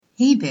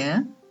Hey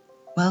there,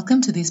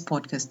 welcome to this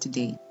podcast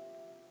today.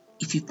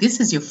 If this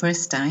is your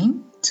first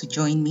time to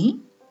join me,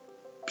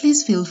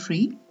 please feel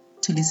free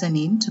to listen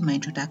in to my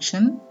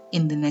introduction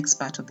in the next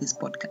part of this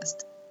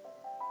podcast.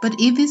 But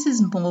if this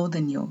is more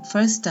than your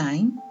first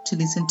time to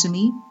listen to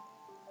me,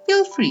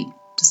 feel free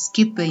to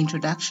skip the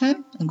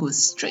introduction and go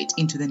straight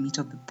into the meat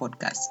of the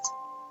podcast.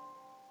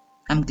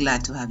 I'm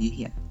glad to have you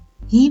here.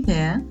 Hey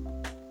there,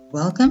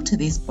 welcome to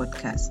this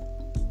podcast,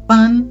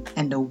 Fun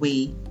and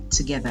Away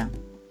Together.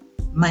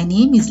 My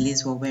name is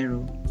Liz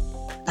Wawero,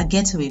 a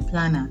getaway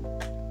planner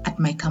at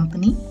my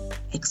company,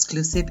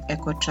 Exclusive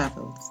Eco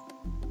Travels,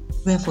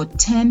 where for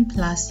 10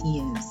 plus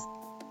years,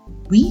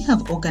 we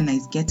have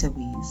organized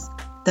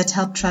getaways that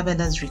help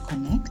travelers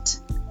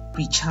reconnect,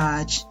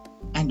 recharge,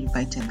 and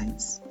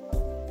revitalize.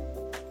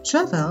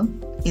 Travel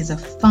is a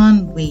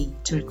fun way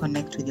to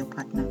reconnect with your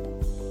partner,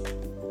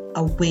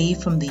 away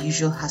from the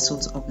usual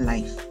hassles of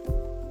life.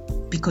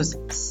 Because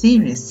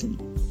seriously,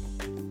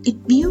 if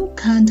you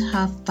can't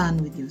have fun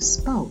with your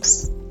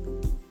spouse,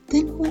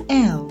 then who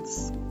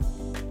else?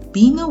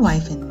 Being a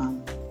wife and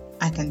mom,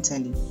 I can tell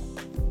you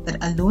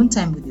that alone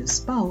time with your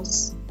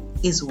spouse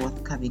is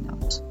worth carving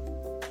out.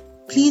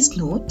 Please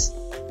note,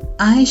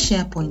 I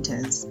share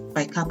pointers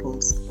by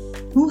couples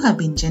who have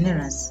been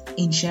generous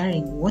in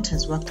sharing what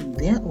has worked in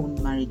their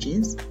own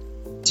marriages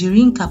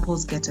during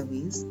couples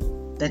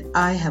getaways that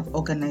I have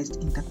organized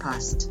in the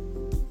past.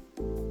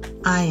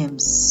 I am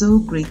so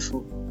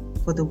grateful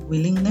for the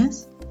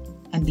willingness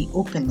and the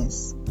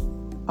openness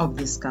of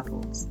these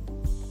couples.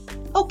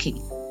 Okay,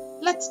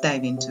 let's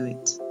dive into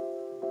it.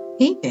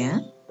 Hey there,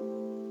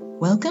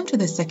 welcome to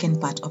the second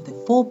part of the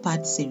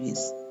 4-part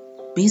series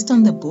based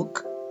on the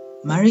book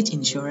Marriage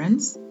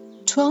Insurance,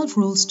 12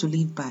 Rules to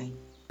Live By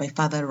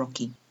Father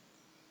Rocky,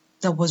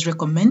 that was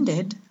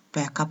recommended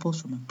by a couple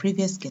from a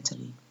previous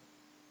getaway.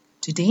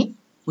 Today,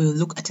 we'll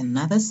look at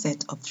another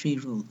set of 3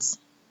 rules.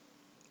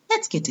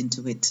 Let's get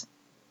into it.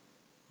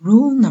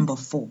 Rule number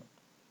 4.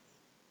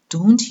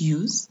 Don't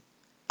use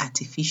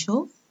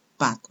artificial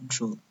birth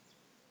control.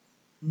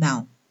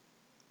 Now,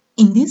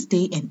 in this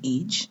day and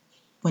age,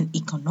 when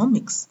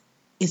economics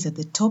is at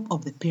the top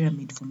of the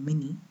pyramid for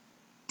many,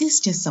 this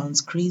just sounds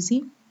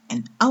crazy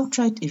and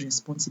outright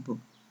irresponsible.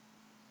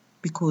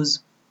 Because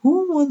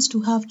who wants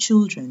to have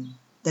children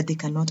that they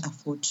cannot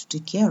afford to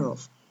take care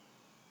of?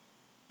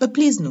 But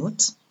please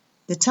note,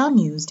 the term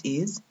used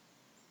is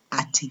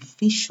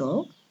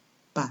artificial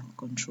birth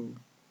control.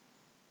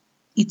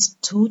 It's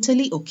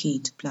totally okay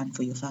to plan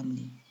for your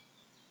family.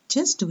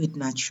 Just do it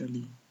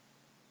naturally.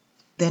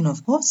 Then,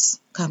 of course,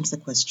 comes the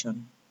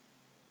question,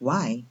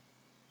 why?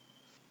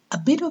 A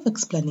bit of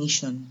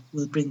explanation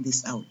will bring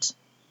this out.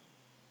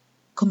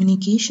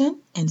 Communication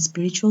and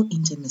spiritual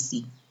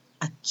intimacy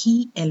are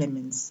key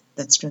elements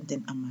that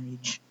strengthen a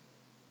marriage.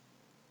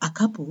 A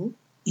couple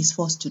is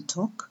forced to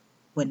talk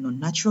when on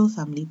natural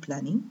family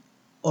planning,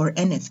 or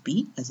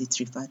NFP as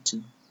it's referred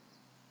to.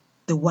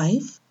 The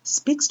wife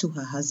speaks to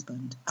her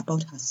husband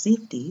about her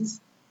safe days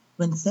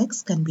when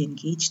sex can be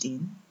engaged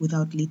in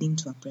without leading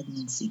to a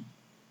pregnancy.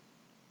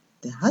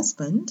 The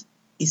husband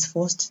is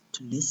forced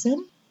to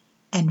listen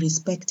and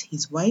respect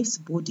his wife's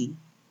body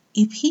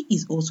if he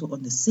is also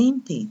on the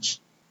same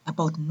page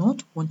about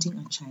not wanting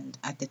a child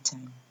at the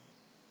time.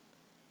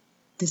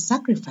 The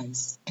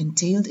sacrifice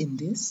entailed in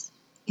this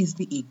is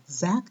the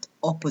exact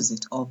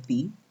opposite of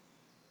the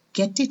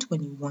get it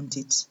when you want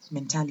it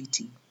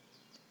mentality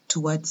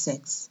towards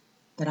sex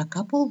that a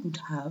couple would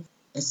have,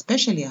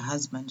 especially a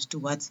husband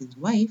towards his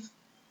wife,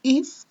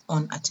 if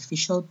on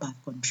artificial birth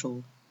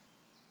control.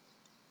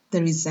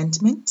 The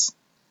resentment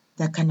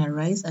that can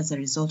arise as a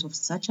result of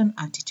such an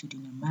attitude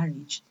in a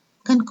marriage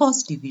can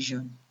cause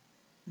division.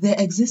 There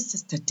exist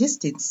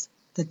statistics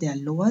that there are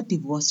lower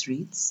divorce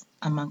rates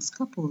amongst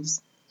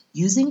couples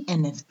using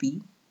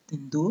NFP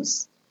than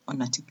those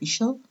on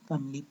artificial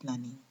family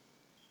planning.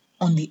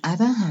 On the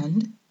other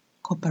hand,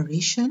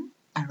 cooperation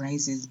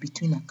arises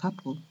between a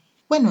couple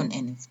when on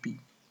NFP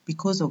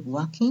because of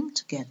working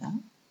together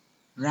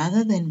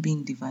rather than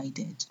being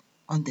divided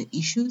on the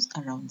issues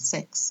around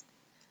sex.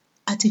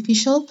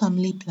 Artificial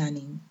family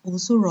planning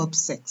also robs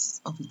sex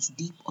of its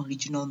deep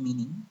original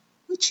meaning,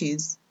 which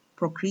is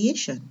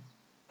procreation,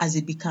 as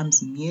it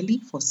becomes merely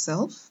for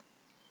self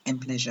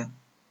and pleasure.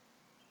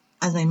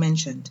 As I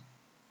mentioned,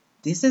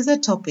 this is a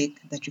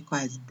topic that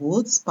requires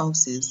both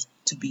spouses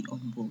to be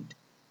on board.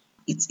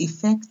 Its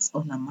effects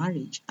on a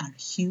marriage are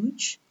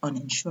huge on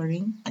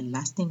ensuring a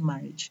lasting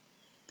marriage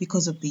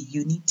because of the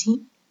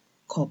unity,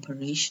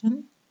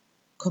 cooperation,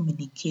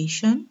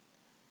 communication,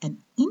 and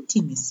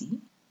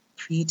intimacy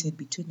created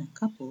between a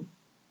couple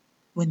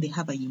when they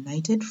have a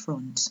united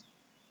front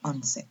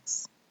on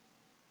sex.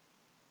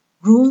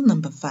 Rule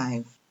number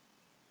 5.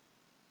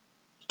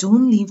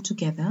 Don't live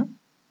together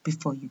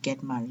before you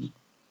get married.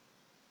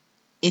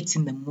 It's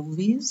in the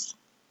movies,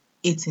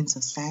 it's in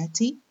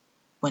society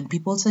when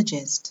people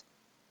suggest,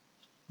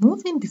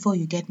 move in before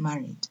you get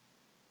married.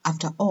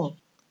 After all,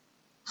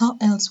 how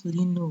else will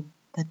you know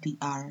that they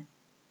are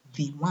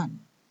the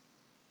one?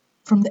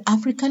 From the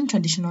African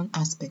traditional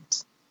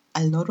aspect,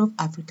 a lot of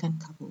African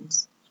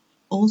couples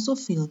also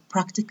feel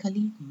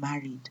practically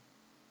married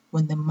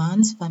when the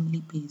man's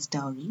family pays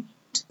dowry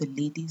to the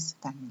lady's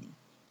family.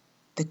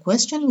 The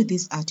question with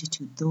this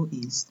attitude, though,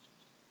 is,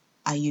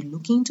 are you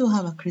looking to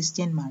have a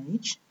Christian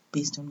marriage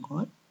based on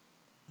God?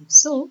 If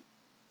so,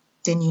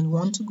 then you'll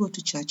want to go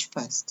to church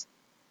first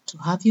to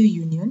have your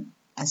union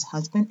as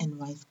husband and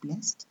wife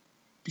blessed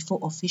before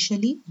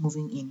officially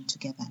moving in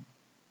together.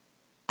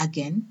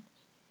 Again,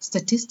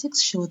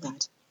 statistics show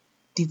that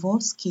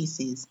divorce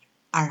cases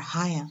are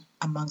higher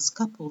amongst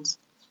couples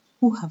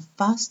who have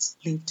first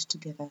lived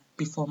together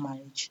before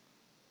marriage.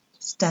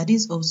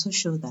 Studies also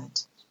show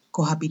that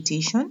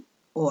cohabitation,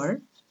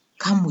 or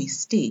come we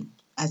stay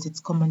as it's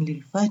commonly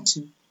referred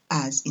to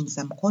as in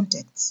some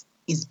contexts,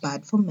 is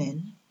bad for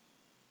men,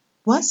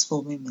 worse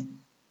for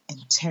women,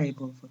 and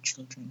terrible for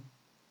children.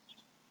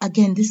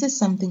 Again, this is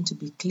something to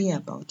be clear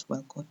about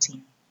while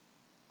courting.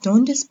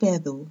 Don't despair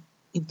though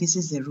if this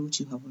is the route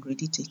you have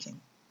already taken.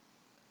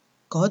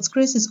 God's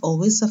grace is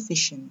always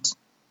sufficient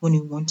when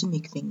you want to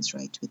make things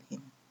right with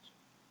Him.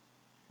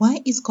 Why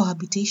is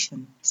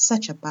cohabitation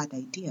such a bad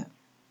idea?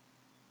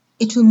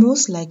 It will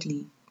most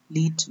likely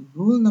lead to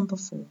rule number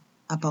 4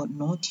 about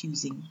not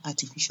using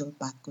artificial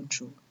birth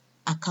control.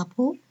 A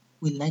couple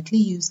will likely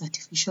use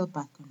artificial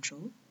birth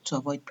control to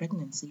avoid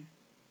pregnancy.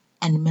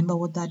 And remember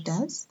what that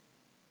does?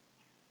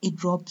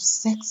 It robs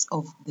sex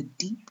of the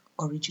deep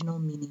original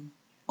meaning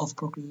of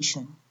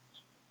procreation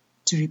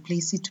to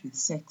replace it with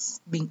sex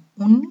being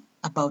only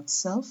about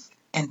self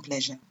and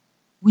pleasure,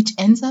 which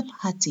ends up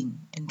hurting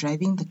and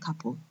driving the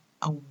couple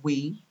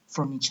away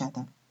from each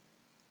other.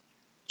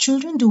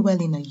 Children do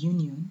well in a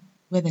union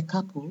where the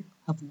couple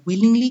have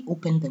willingly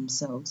opened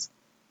themselves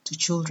to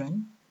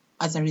children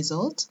as a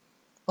result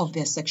of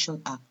their sexual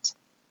act.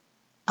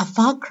 A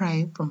far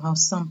cry from how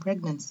some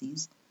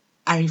pregnancies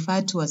are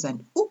referred to as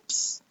an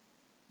oops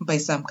by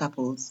some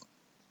couples.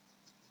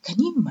 Can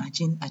you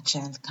imagine a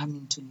child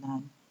coming to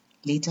learn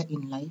later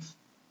in life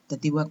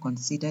that they were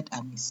considered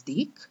a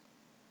mistake?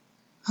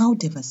 How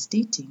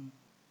devastating.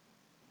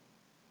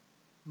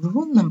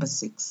 Rule number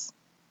 6.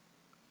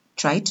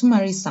 Try to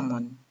marry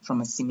someone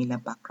from a similar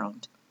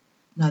background.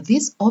 Now,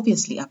 this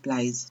obviously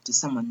applies to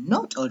someone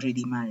not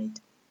already married.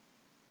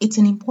 It's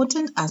an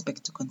important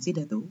aspect to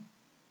consider though,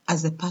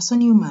 as the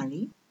person you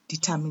marry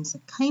determines the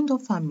kind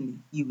of family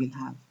you will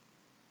have.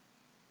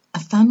 A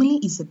family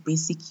is a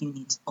basic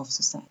unit of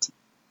society.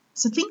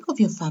 So think of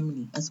your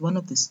family as one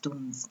of the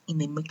stones in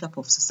the makeup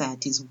of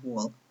society's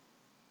wall.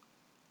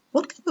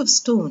 What kind of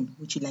stone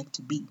would you like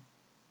to be?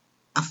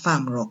 A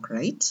firm rock,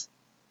 right?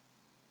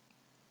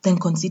 Then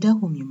consider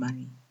whom you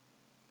marry.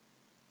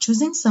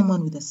 Choosing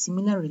someone with a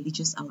similar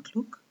religious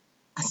outlook,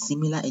 a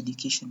similar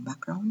education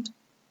background,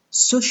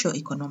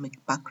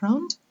 socio-economic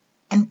background,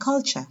 and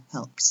culture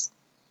helps.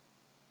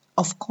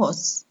 Of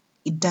course,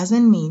 it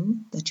doesn't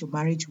mean that your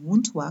marriage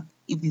won't work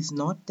if it's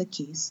not the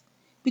case,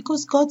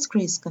 because God's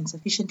grace can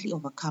sufficiently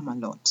overcome a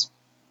lot.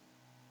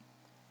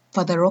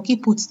 Father Rocky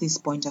puts this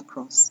point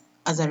across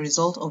as a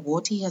result of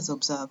what he has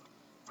observed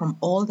from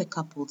all the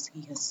couples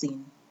he has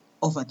seen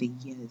over the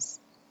years.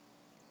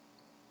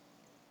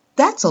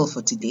 That's all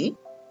for today.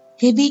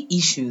 Heavy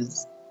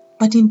issues,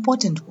 but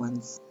important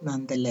ones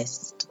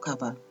nonetheless to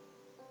cover.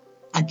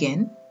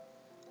 Again,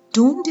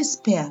 don't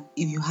despair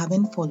if you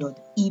haven't followed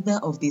either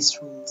of these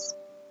rules.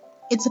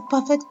 It's a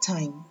perfect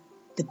time,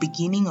 the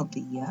beginning of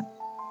the year,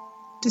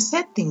 to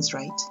set things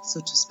right, so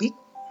to speak,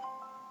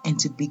 and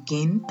to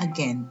begin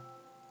again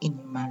in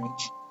your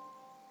marriage.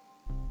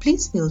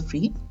 Please feel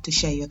free to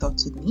share your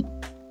thoughts with me.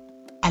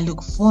 I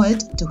look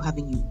forward to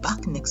having you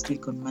back next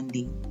week on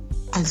Monday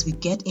as we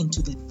get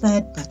into the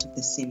third part of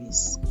the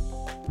series.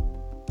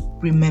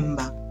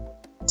 Remember,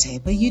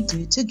 whatever you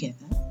do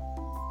together,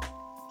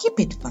 keep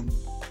it fun.